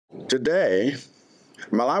Today,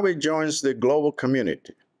 Malawi joins the global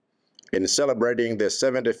community in celebrating the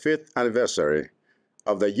 75th anniversary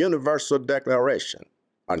of the Universal Declaration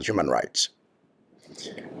on Human Rights.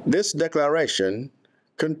 This declaration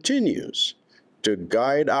continues to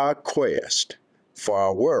guide our quest for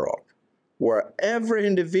a world where every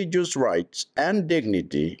individual's rights and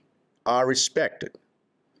dignity are respected.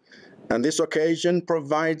 And this occasion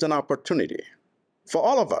provides an opportunity for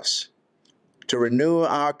all of us to renew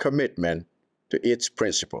our commitment to its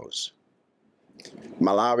principles.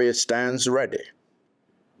 Malawi stands ready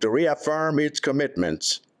to reaffirm its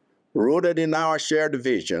commitments rooted in our shared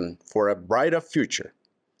vision for a brighter future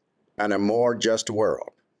and a more just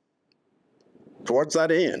world. Towards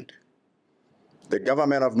that end, the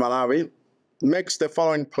government of Malawi makes the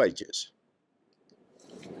following pledges.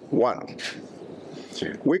 1.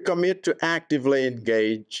 We commit to actively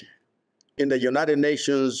engage in the United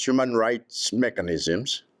Nations human rights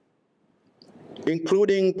mechanisms,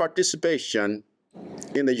 including participation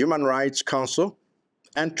in the Human Rights Council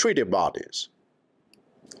and treaty bodies.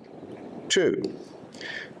 2.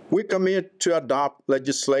 We commit to adopt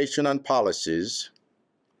legislation and policies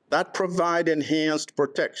that provide enhanced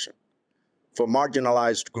protection for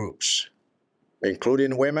marginalized groups,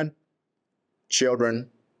 including women, children,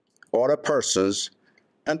 other persons,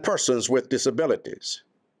 and persons with disabilities,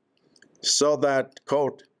 so that,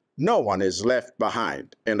 quote, no one is left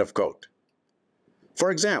behind, end of quote.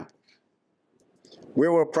 For example, we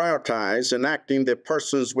will prioritize enacting the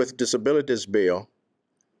Persons with Disabilities Bill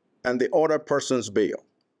and the Other Persons Bill,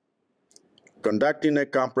 conducting a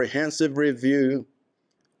comprehensive review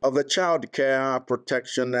of the Child Care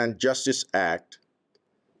Protection and Justice Act,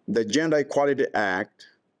 the Gender Equality Act,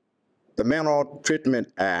 the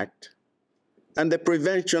Maltreatment Act, and the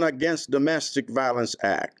Prevention Against Domestic Violence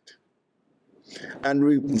Act, and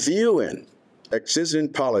reviewing existing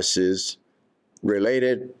policies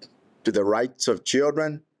related to the rights of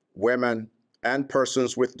children, women, and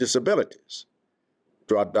persons with disabilities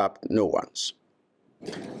to adopt new ones.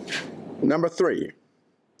 Number 3,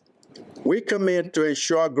 we commit to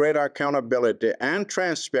ensure greater accountability and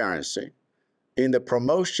transparency in the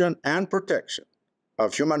promotion and protection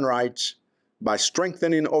of human rights by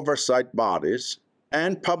strengthening oversight bodies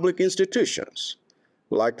and public institutions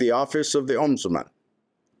like the Office of the Ombudsman,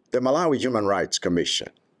 the Malawi Human Rights Commission,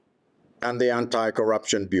 and the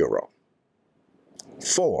Anti-Corruption Bureau.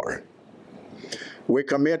 4, we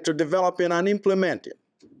commit to developing and implementing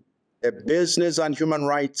a business and human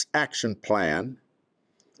rights action plan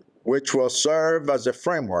which will serve as a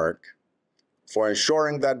framework for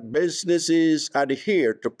ensuring that businesses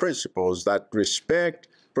adhere to principles that respect,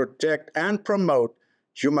 protect, and promote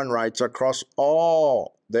human rights across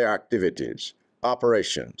all their activities,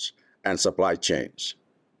 operations, and supply chains.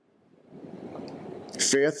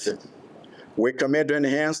 5th, we commit to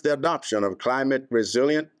enhance the adoption of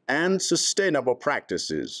climate-resilient and sustainable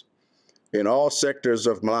practices in all sectors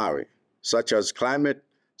of Malawi, such as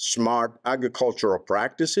climate-smart agricultural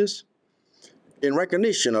practices, in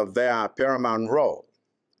recognition of their paramount role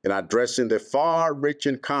in addressing the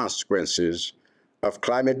far-reaching consequences of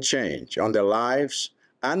climate change on the lives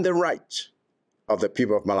and the rights of the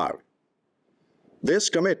people of Malawi.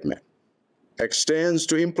 This commitment extends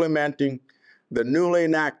to implementing the newly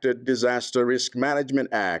enacted Disaster Risk Management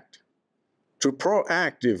Act to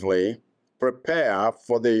proactively prepare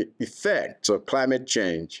for the effects of climate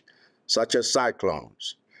change, such as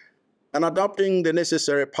cyclones, and adopting the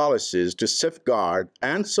necessary policies to safeguard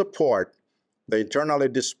and support the internally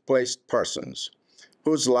displaced persons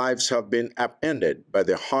whose lives have been upended by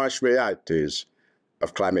the harsh realities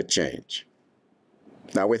of climate change.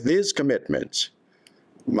 Now, with these commitments,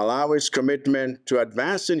 Malawi's commitment to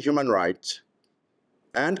advancing human rights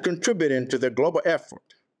and contributing to the global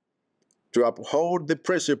effort to uphold the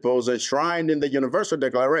principles enshrined in the Universal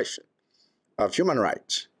Declaration of Human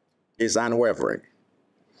Rights is unwavering.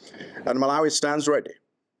 And Malawi stands ready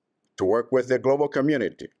to work with the global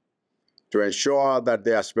community to ensure that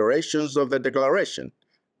the aspirations of the Declaration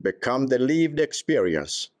become the lived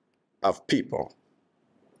experience of people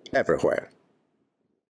everywhere.